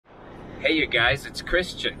Hey you guys, it's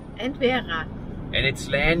Christian. And Vera. And it's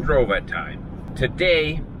Land Rover time.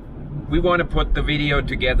 Today we want to put the video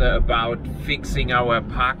together about fixing our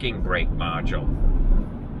parking brake module.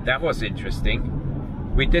 That was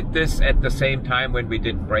interesting. We did this at the same time when we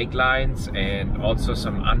did brake lines and also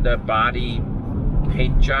some underbody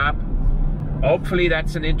paint job. Hopefully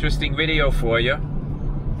that's an interesting video for you.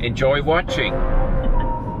 Enjoy watching.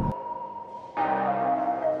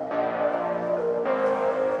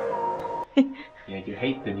 Yeah, you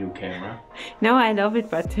hate the new camera. No, I love it,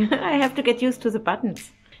 but I have to get used to the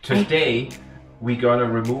buttons. Today we're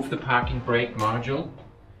gonna remove the parking brake module.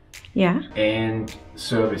 Yeah. And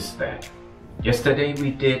service that. Yesterday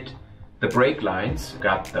we did the brake lines,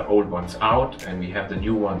 got the old ones out and we have the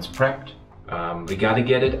new ones prepped. We gotta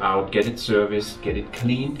get it out, get it serviced, get it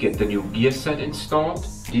cleaned, get the new gear set installed.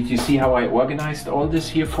 Did you see how I organized all this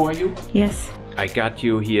here for you? Yes. I got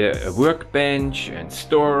you here a workbench and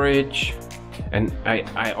storage. And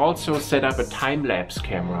I also set up a time-lapse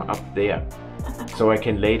camera up there. So I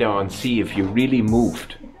can later on see if you really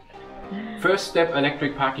moved. First step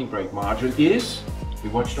electric parking brake module is, we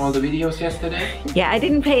watched all the videos yesterday? Yeah, I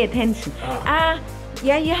didn't pay attention.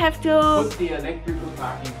 Yeah, you have to... Put the electrical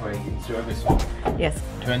parking brake in service mode. Yes.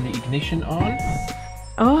 Turn the ignition on.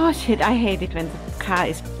 Oh shit, I hate it when the car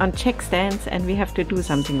is on check stands and we have to do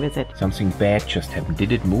something with it. Something bad just happened.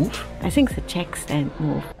 Did it move? I think the check stand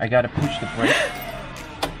moved. I gotta push the brake.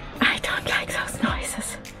 I don't like those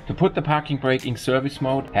noises. To put the parking brake in service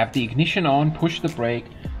mode, have the ignition on, push the brake,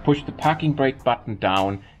 push the parking brake button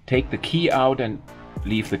down, take the key out and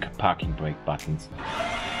leave the parking brake buttons.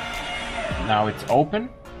 Now it's open.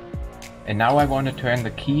 And now I want to turn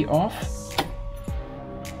the key off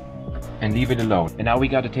and leave it alone. And now we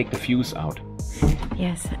got to take the fuse out.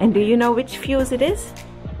 Yes, and do you know which fuse it is?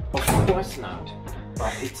 Of course not,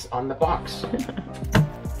 but it's on the box.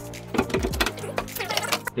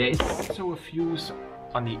 There is also a fuse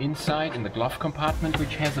on the inside in the glove compartment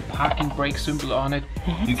which has a parking brake symbol on it.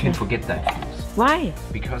 You can forget that fuse. Why?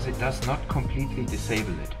 Because it does not completely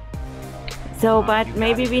disable it. So, but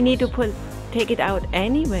maybe we need to take it out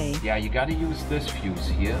anyway. Yeah, you gotta use this fuse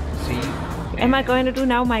here, see? Am I going to do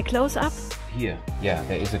now my close-up? Here, yeah,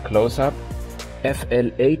 there is a close-up.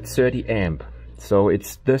 FL830 amp. So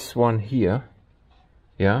it's this one here.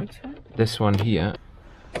 Yeah, Which one? This one here.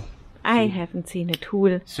 I haven't seen a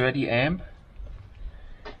tool. 30 amp.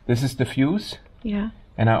 This is the fuse. Yeah.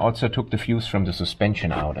 And I also took the fuse from the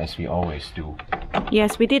suspension out, as we always do.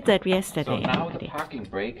 Yes, we did that yesterday. So now the parking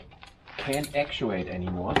brake can't actuate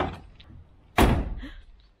anymore.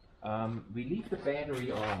 We leave the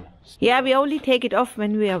battery on. Yeah, we only take it off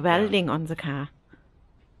when we are welding on the car.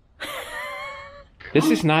 This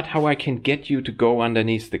is not how I can get you to go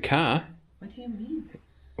underneath the car. What do you mean?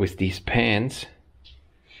 With these pans.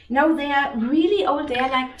 No, they are really old. They are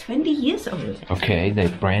like 20 years old. Okay, they're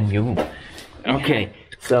brand new. Okay,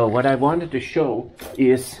 so what I wanted to show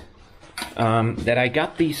is that I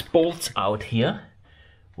got these bolts out here,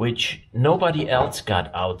 which nobody else got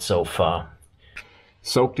out so far.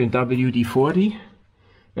 Soaked in WD-40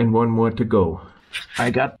 and one more to go. I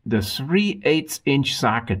got the 3/8"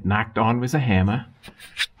 socket knocked on with a hammer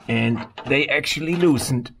and they actually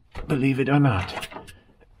loosened, believe it or not.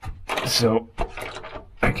 So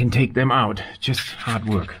I can take them out, just hard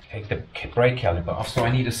work. Take the brake caliper off, so I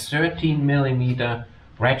need a 13mm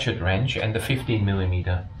ratchet wrench and the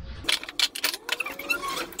 15mm.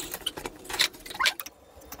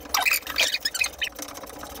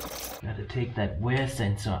 Gotta take that wear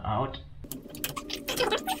sensor out.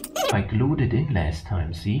 I glued it in last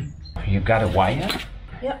time, see? You got a wire?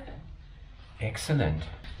 Yep. Excellent.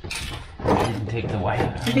 I didn't take the wire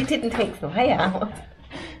out. We didn't take the wire out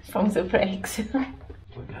from the brakes.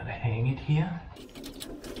 We gotta hang it here.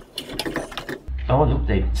 Oh look,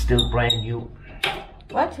 they're still brand new.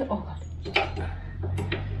 What? Oh God.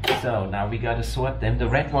 So now we gotta sort them. The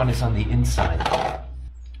red one is on the inside.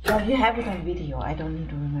 Oh, you have it on video. I don't need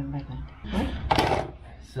to remember that. What?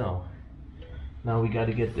 So now we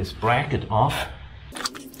gotta get this bracket off.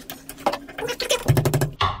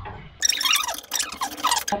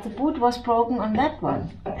 But the boot was broken on that one.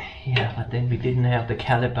 Yeah, but then we didn't have the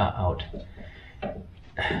caliper out.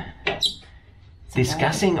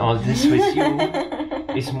 Discussing all this with you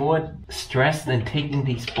is more stress than taking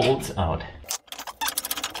these bolts out.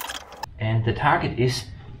 And the target is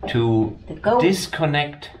to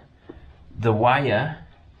disconnect the wire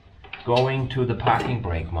going to the parking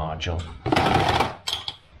brake module.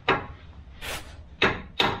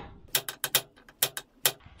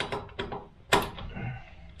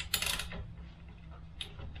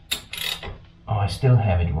 Oh, I still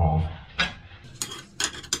have it wrong.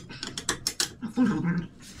 There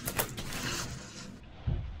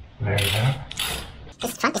you go.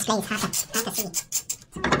 This front display is hard to see.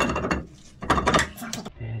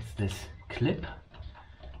 There's this clip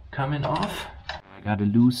coming off. I gotta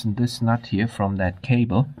loosen this nut here from that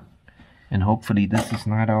cable, and hopefully this is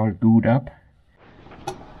not all glued up.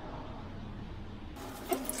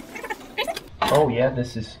 Oh yeah,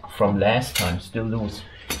 this is from last time, still loose.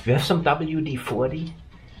 We have some WD-40.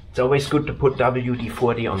 It's always good to put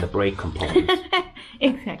WD-40 on the brake components.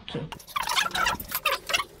 Exactly.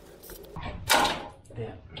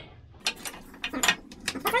 There.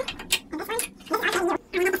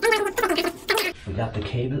 We got the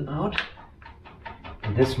cable out.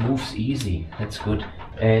 And this moves easy, that's good.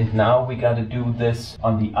 And now we gotta do this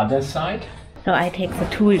on the other side. So I take the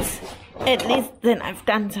tools. At least then I've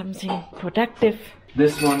done something productive.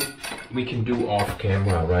 This one we can do off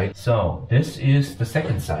camera, right? So this is the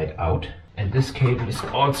second side out. And this cable is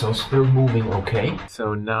also still moving okay.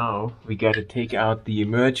 So now we gotta take out the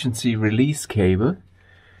emergency release cable,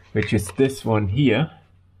 which is this one here.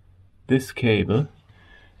 This cable.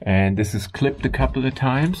 And this is clipped a couple of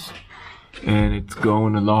times. And it's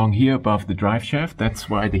going along here above the drive shaft. That's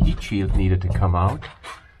why the heat shield needed to come out.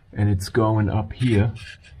 And it's going up here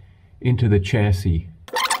into the chassis.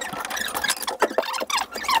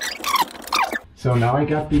 So now I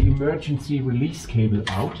got the emergency release cable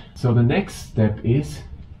out. So the next step is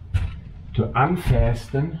to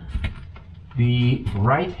unfasten the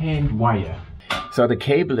right-hand wire. So the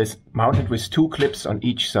cable is mounted with 2 clips on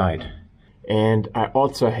each side. And I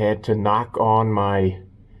also had to knock on my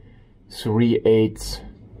 3/8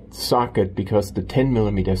 socket because the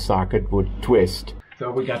 10mm socket would twist.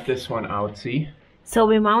 So we got this one out, see? So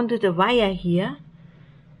we mounted a wire here,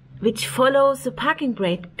 which follows the parking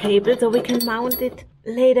brake cable, so we can mount it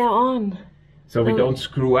later on. So we don't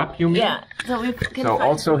screw up, you mean? Yeah. So we can So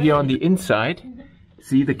also here on the inside,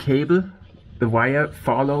 see the cable? The wire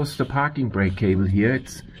follows the parking brake cable here.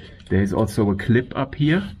 There's also a clip up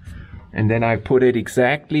here. And then I put it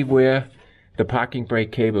exactly where the parking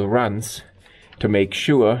brake cable runs to make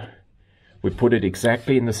sure we put it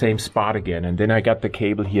exactly in the same spot again. And then I got the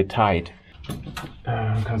cable here tight.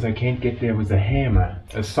 Because I can't get there with a hammer.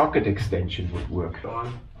 A socket extension would work.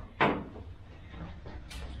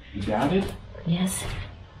 You got it? Yes.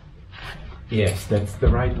 Yes, that's the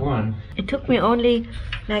right one. It took me only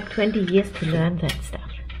like 20 years to learn that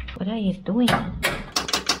stuff. What are you doing?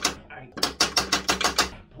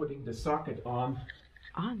 Putting the socket on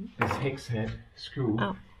On? this hex head screw.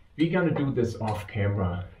 Oh. We're gonna do this off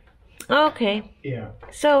camera. Okay. Yeah.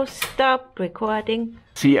 So stop recording.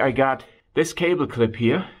 See, I got this cable clip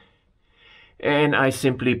here, and I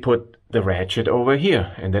simply put the ratchet over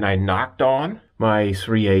here, and then I knocked on my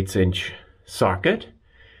 3/8 inch socket,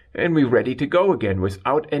 and we're ready to go again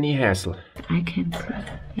without any hassle. I can see.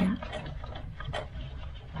 Yeah.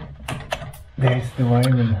 There's the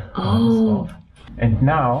wiring. Oh. And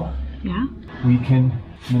now Yeah. we can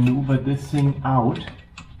maneuver this thing out.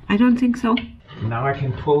 I don't think so. Now I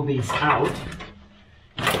can pull these out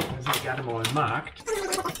because I got them all marked.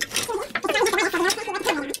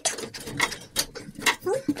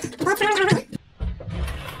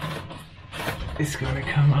 It's gonna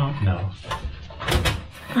come out now.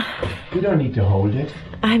 You don't need to hold it.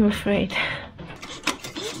 I'm afraid.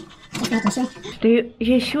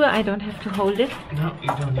 You sure I don't have to hold it? No, you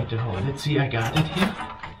don't need to hold it. See, I got it here.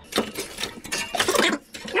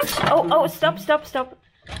 Oh, stop. Stop.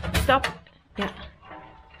 Yeah.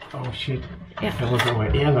 Oh shit. Yeah. That was our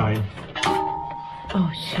airline.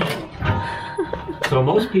 Oh shit. So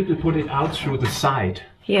most people put it out through the side.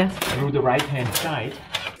 Yes. Through the right hand side.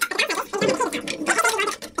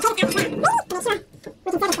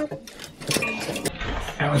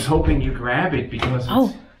 I was hoping you grab it because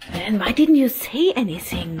Oh, and why didn't you say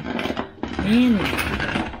anything? Man.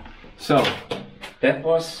 So, that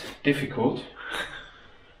was difficult,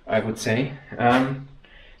 I would say.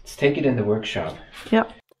 Let's take it in the workshop. Yeah.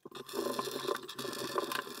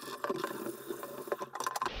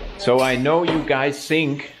 So I know you guys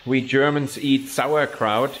think we Germans eat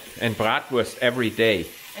sauerkraut and bratwurst every day.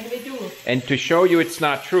 And we do. And to show you it's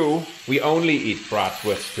not true, we only eat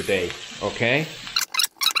bratwurst today, okay?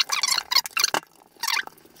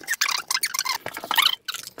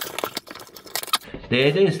 There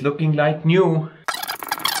it is, looking like new.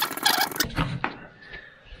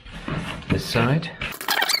 This side.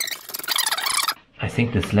 I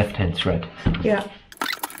think this left-hand thread. Yeah.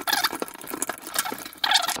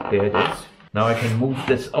 There it is. Now I can move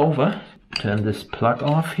this over. Turn this plug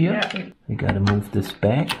off here. Yeah. We gotta move this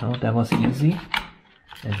back. Oh, that was easy.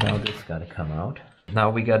 And now this gotta come out. Now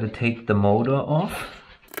we gotta take the motor off.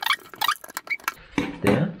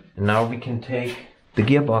 And now we can take the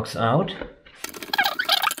gearbox out.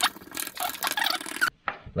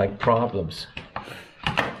 Like problems.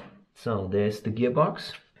 So there's the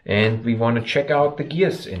gearbox. And we want to check out the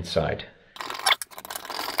gears inside.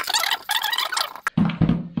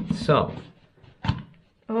 So.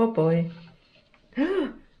 Oh boy.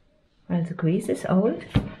 Well, the grease is old.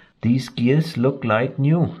 These gears look like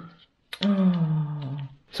new. Oh.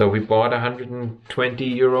 So we bought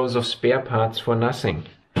 120 euros of spare parts for nothing.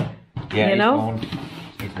 Yeah, you know?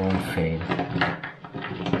 It won't fail.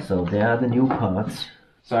 So there are the new parts.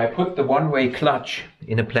 So I put the one-way clutch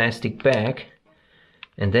in a plastic bag.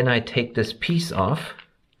 And then I take this piece off.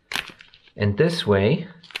 And this way,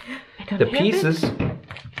 the pieces...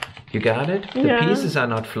 You got it? Yeah. The pieces are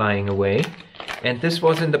not flying away. And this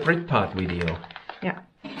was in the Britpart video. Yeah.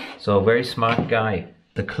 So very smart guy.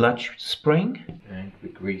 The clutch spring. And we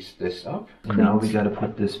grease this up. And now we gotta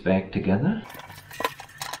put this back together.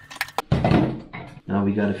 Now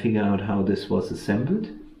we gotta figure out how this was assembled.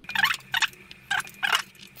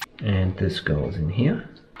 And this goes in here.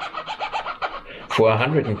 For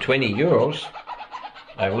 120 euros,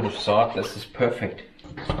 I would have thought this is perfect.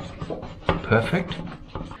 Perfect.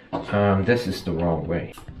 This is the wrong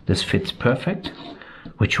way. This fits perfect.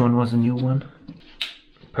 Which one was the new one?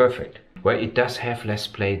 Perfect. Well, it does have less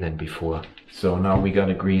play than before. So now we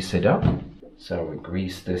gotta grease it up. So we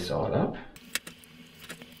grease this all up.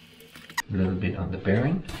 A little bit on the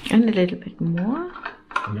bearing. And a little bit more.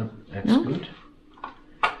 No, that's good.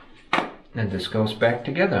 And this goes back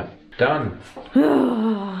together. Done.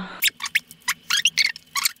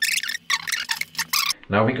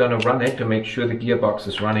 Now we're gonna run it to make sure the gearbox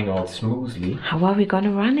is running all smoothly. How are we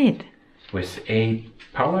gonna run it? With a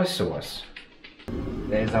power source.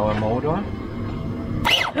 There's our motor.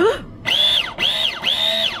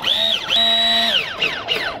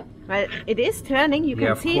 Well, it is turning, you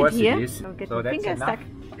can see it here. It is. Don't get So your that's finger enough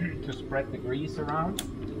stuck. to spread the grease around.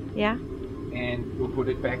 Yeah. And we'll put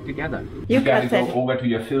it back together. You gotta got go that. over to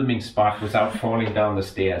your filming spot without falling down the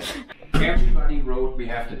stairs. Everybody wrote we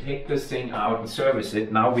have to take this thing out and service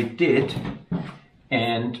it. Now we did,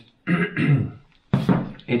 and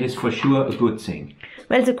it is for sure a good thing.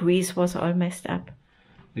 Well, the grease was all messed up.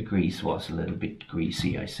 The grease was a little bit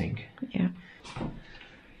greasy, I think. Yeah.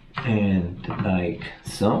 And like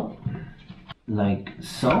so, like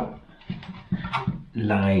so,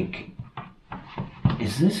 like...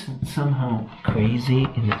 Is this somehow crazy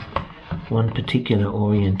in one particular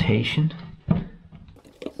orientation?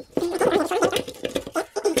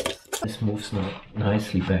 This moves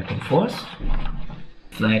nicely back and forth.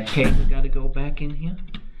 Flat cable gotta go back in here.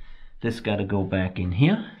 This gotta go back in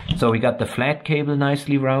here. So we got the flat cable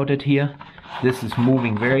nicely routed here. This is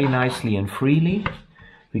moving very nicely and freely.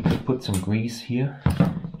 We could put some grease here.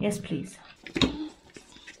 Yes, please.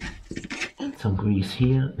 Some grease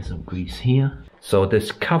here, some grease here. So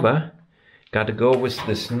this cover got to go with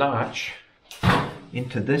this notch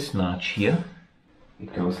into this notch here.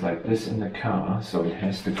 It goes like this in the car, so it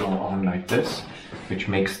has to go on like this, which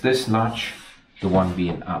makes this notch the one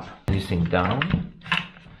being up. Anything down,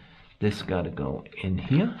 this got to go in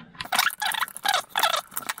here.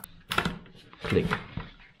 Click.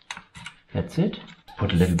 That's it.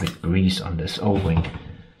 Put a little bit of grease on this O-ring.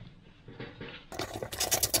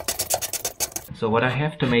 So what I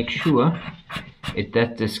have to make sure is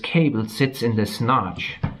that this cable sits in this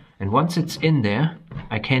notch. And once it's in there,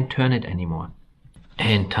 I can't turn it anymore.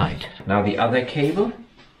 And tight. Now the other cable.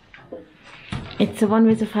 It's the one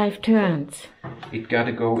with the 5 turns. It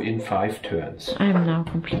gotta go in 5 turns. I'm now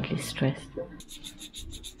completely stressed.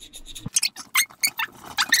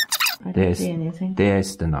 I don't see anything.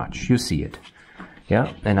 There's the notch. You see it.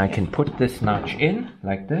 Yeah, and I can put this notch in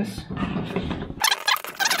like this.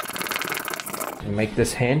 And make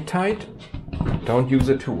this hand tight. Don't use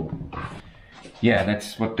a tool. Yeah,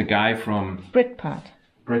 that's what the guy from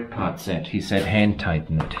Britpart said. He said hand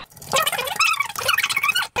tighten it.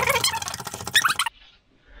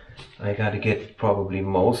 I gotta get probably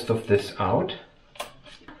most of this out.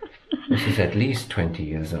 This is at least 20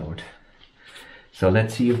 years old. So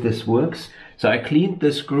let's see if this works. So I cleaned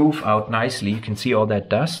this groove out nicely. You can see all that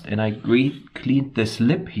dust. And I cleaned this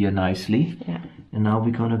lip here nicely. Yeah. And now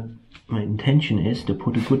we're gonna... My intention is to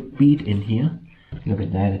put a good bead in here. Look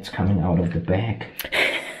at that, it's coming out of the bag.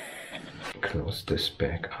 Close this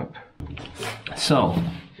back up. So,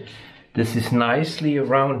 this is nicely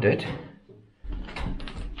rounded.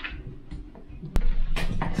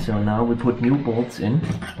 So now we put new bolts in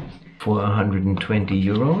for 120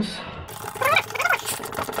 euros.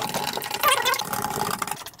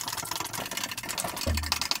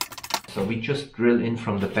 So we just drill in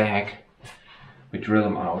from the back we drill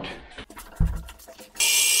them out.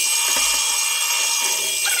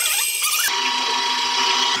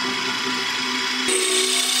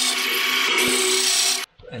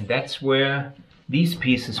 And that's where these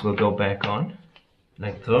pieces will go back on,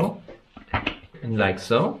 like so, and like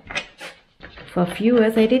so. For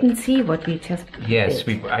viewers, I didn't see what we just Yes,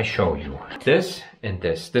 did. I show you. This and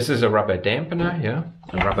this. This is a rubber dampener, yeah?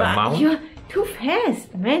 A rubber mount. You're too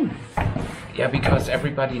fast, man. Yeah, because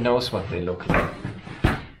everybody knows what they look like.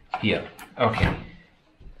 Here, okay.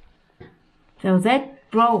 So that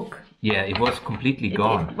broke. Yeah, it was completely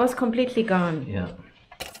gone. It was completely gone. Yeah.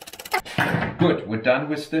 Good, we're done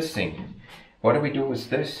with this thing. What do we do with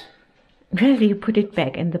this? Well, you put it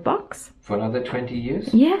back in the box. For another 20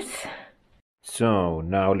 years? Yes. So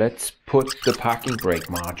now let's put the parking brake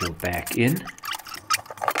module back in.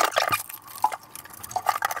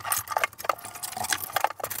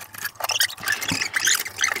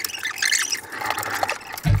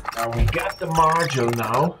 Now we got the module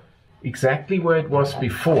now exactly where it was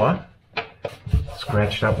before.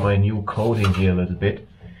 Scratched up my new coating here a little bit.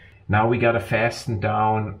 Now we gotta fasten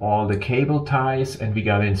down all the cable ties and we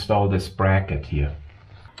gotta install this bracket here.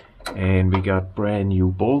 And we got brand new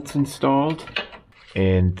bolts installed.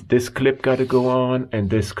 And this clip gotta go on and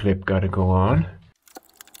this clip gotta go on.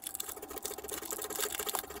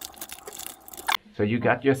 So you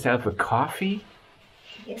got yourself a coffee?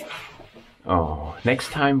 Yes. Oh,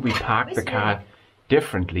 next time we park the car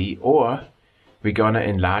differently, or we're gonna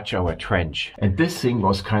enlarge our trench. And this thing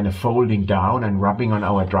was kind of folding down and rubbing on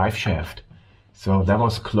our drive shaft. So that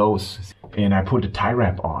was close. And I put a tie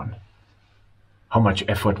wrap on. How much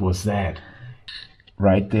effort was that?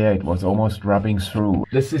 Right there, it was almost rubbing through.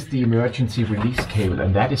 This is the emergency release cable,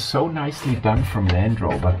 and that is so nicely done from Land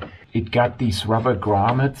Rover. It got these rubber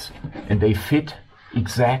grommets, and they fit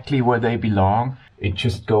exactly where they belong. It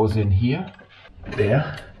just goes in here,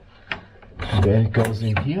 there, and then it goes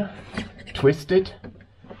in here, twist it,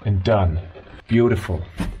 and done. Beautiful.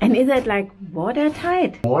 And is it like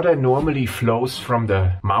watertight? Water normally flows from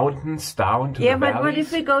the mountains down to the valleys. Yeah, but what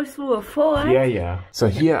if we go through a ford? Yeah. So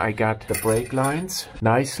here I got the brake lines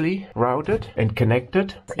nicely routed and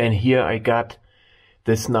connected. And here I got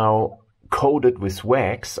this now coated with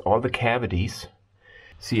wax, all the cavities.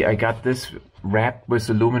 See, I got this wrapped with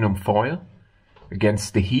aluminum foil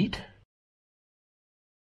against the heat.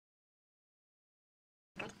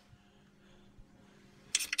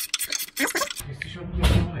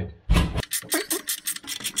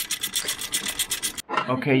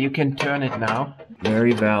 Okay, you can turn it now.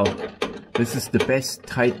 Very well. This is the best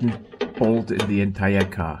tightened bolt in the entire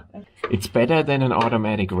car. It's better than an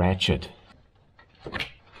automatic ratchet.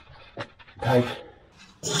 Tight.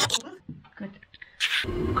 Good.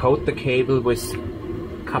 Coat the cable with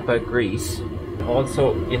copper grease.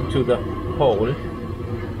 Also into the hole.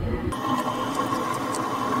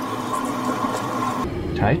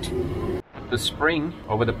 Tight. The spring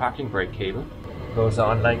over the parking brake cable goes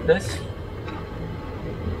on like this.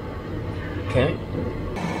 Okay.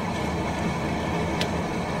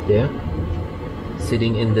 There.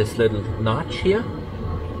 Sitting in this little notch here.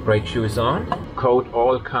 Brake shoes on. Coat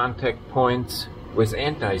all contact points with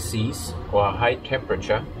anti-seize or high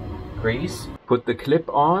temperature grease. Put the clip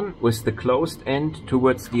on with the closed end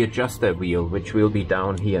towards the adjuster wheel, which will be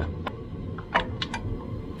down here.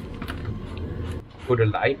 Put a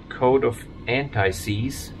light coat of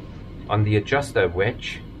anti-seize on the adjuster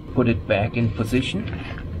wedge. Put it back in position.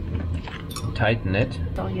 Tighten it.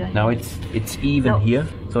 Now it's even here.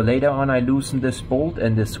 So later on I loosen this bolt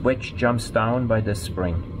and this wedge jumps down by the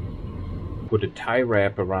spring. Put a tie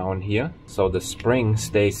wrap around here so the spring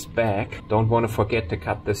stays back. Don't want to forget to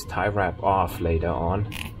cut this tie wrap off later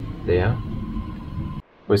on. There.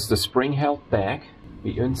 With the spring held back,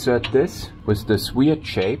 we insert this with this weird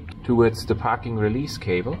shape towards the parking release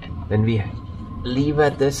cable. Then we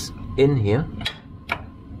lever this in here.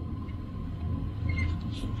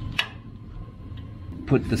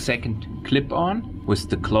 Put the second clip on with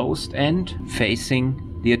the closed end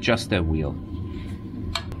facing the adjuster wheel.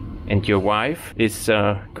 And your wife is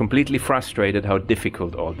completely frustrated how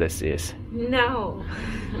difficult all this is. No,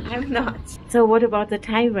 I'm not. So what about the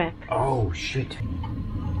tie wrap? Oh shit.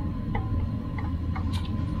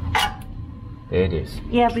 There it is.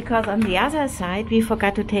 Yeah, because on the other side we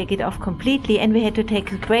forgot to take it off completely and we had to take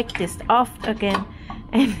the brake disc off again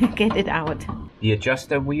and get it out. The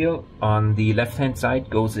adjuster wheel on the left hand side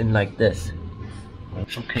goes in like this.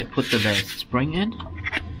 Okay, put the last spring in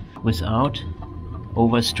without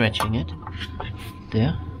overstretching it.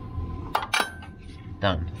 There.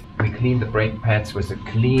 Done. We clean the brake pads with a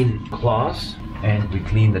clean cloth and we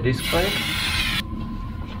clean the disc brake.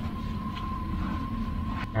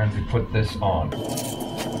 And we put this on.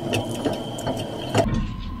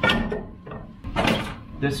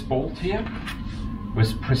 This bolt here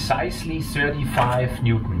was precisely 35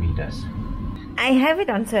 Newton meters. I have it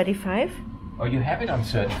on 35. Oh, you have it on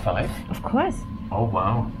 35? Of course. Oh,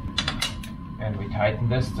 wow. And we tighten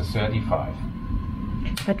this to 35.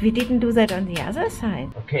 But we didn't do that on the other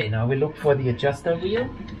side. Okay, now we look for the adjuster wheel.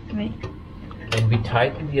 Right. And we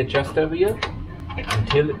tighten the adjuster wheel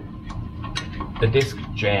until the disc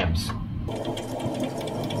jams.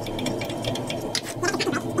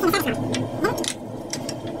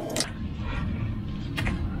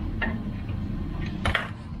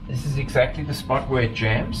 This is exactly the spot where it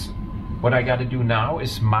jams. What I gotta do now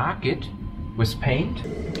is mark it with paint.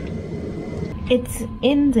 It's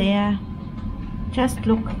in there. Just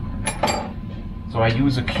look. So I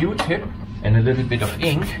use a Q-tip and a little bit of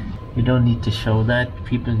ink. You don't need to show that.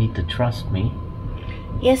 People need to trust me.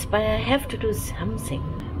 Yes, but I have to do something.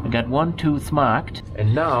 I got one tooth marked.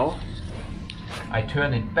 And now I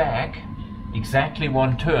turn it back exactly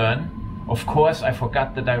one turn. Of course, I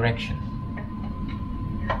forgot the direction.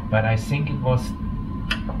 But I think it was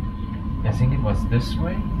this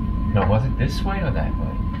way. No, was it this way or that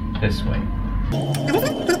way? This way.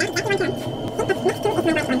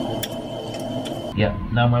 Yeah,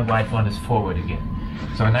 now my right one is forward again.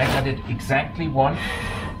 So and I got it exactly one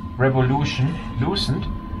revolution loosened.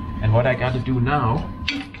 And what I got to do now,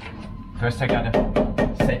 first I got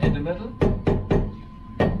to set it a little.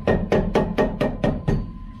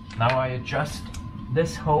 Now I adjust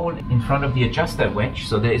this hole in front of the adjuster wedge,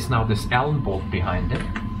 so there is now this Allen bolt behind it.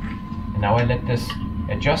 And now I let this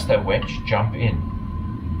adjuster wedge jump in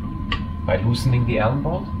by loosening the Allen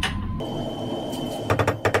bolt.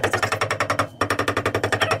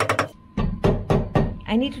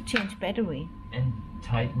 I need to change battery. And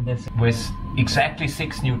tighten this with exactly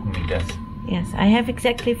 6 Newton meters. Yes, I have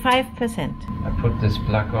exactly 5%. I put this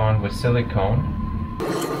plug on with silicone.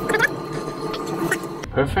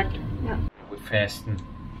 Perfect. Yeah. We fasten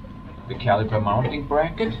the caliper mounting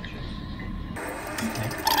bracket.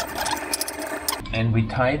 And we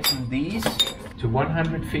tighten these to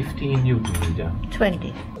 115 Newton meter.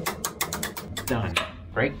 20. Done.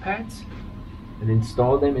 Brake pads and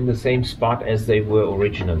install them in the same spot as they were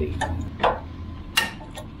originally.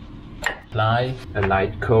 Apply a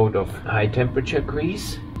light coat of high temperature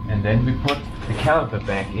grease and then we put the caliper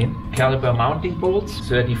back in. Caliper mounting bolts,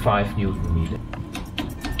 35 Newton meter.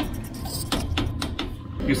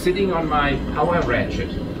 You're sitting on my power ratchet.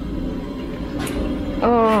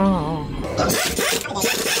 Oh.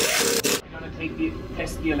 I'm gonna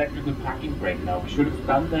test the electrical parking brake now. We should have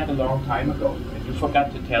done that a long time ago and you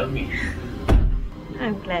forgot to tell me.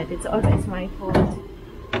 I'm glad, it's always my fault.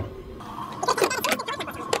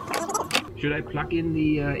 Should I plug in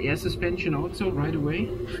the air suspension also right away?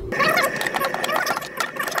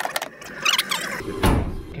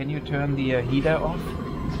 Can you turn the heater off?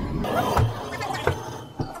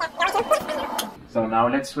 So now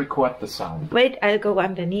let's record the sound. Wait, I'll go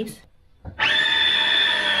underneath.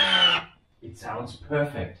 It sounds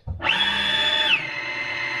perfect.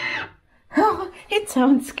 Oh, it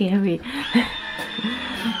sounds scary.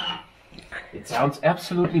 It sounds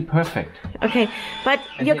absolutely perfect. Okay, but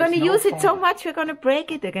And you're going to there's no use it so fault. much, we're going to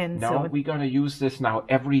break it again. No, So we're gonna use this now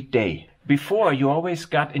every day. Before, you always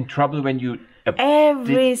got in trouble when you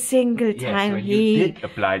every single time when you did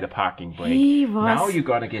apply the parking brake. he was- Now you're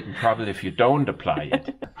gonna get in trouble if you don't apply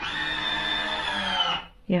it.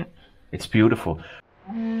 Yeah. It's beautiful.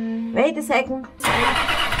 Wait a second.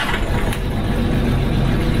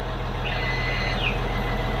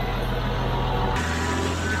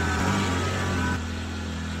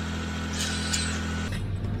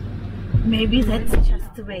 Maybe that's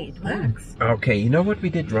just the way it works. Okay, you know what we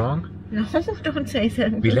did wrong? No, don't say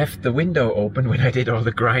that. We left the window open when I did all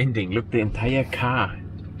the grinding. Look, the entire car.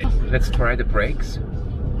 Let's try the brakes.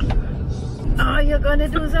 Oh, you're gonna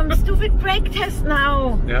do some stupid brake test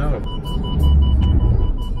now. No.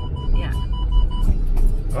 Yeah.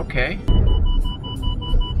 Okay.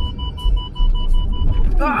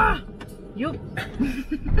 Ah, you.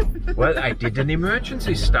 Well, I did an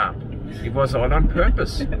emergency stop. It was all on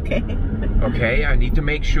purpose. Okay. Okay, I need to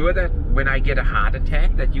make sure that when I get a heart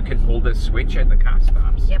attack that you can pull the switch and the car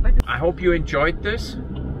stops. Yeah, but I hope you enjoyed this.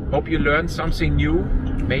 Hope you learned something new.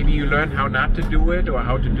 Maybe you learned how not to do it or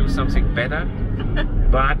how to do something better.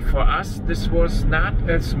 But for us, this was not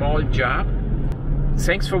a small job.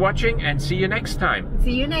 Thanks for watching and see you next time.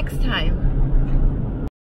 see you next time.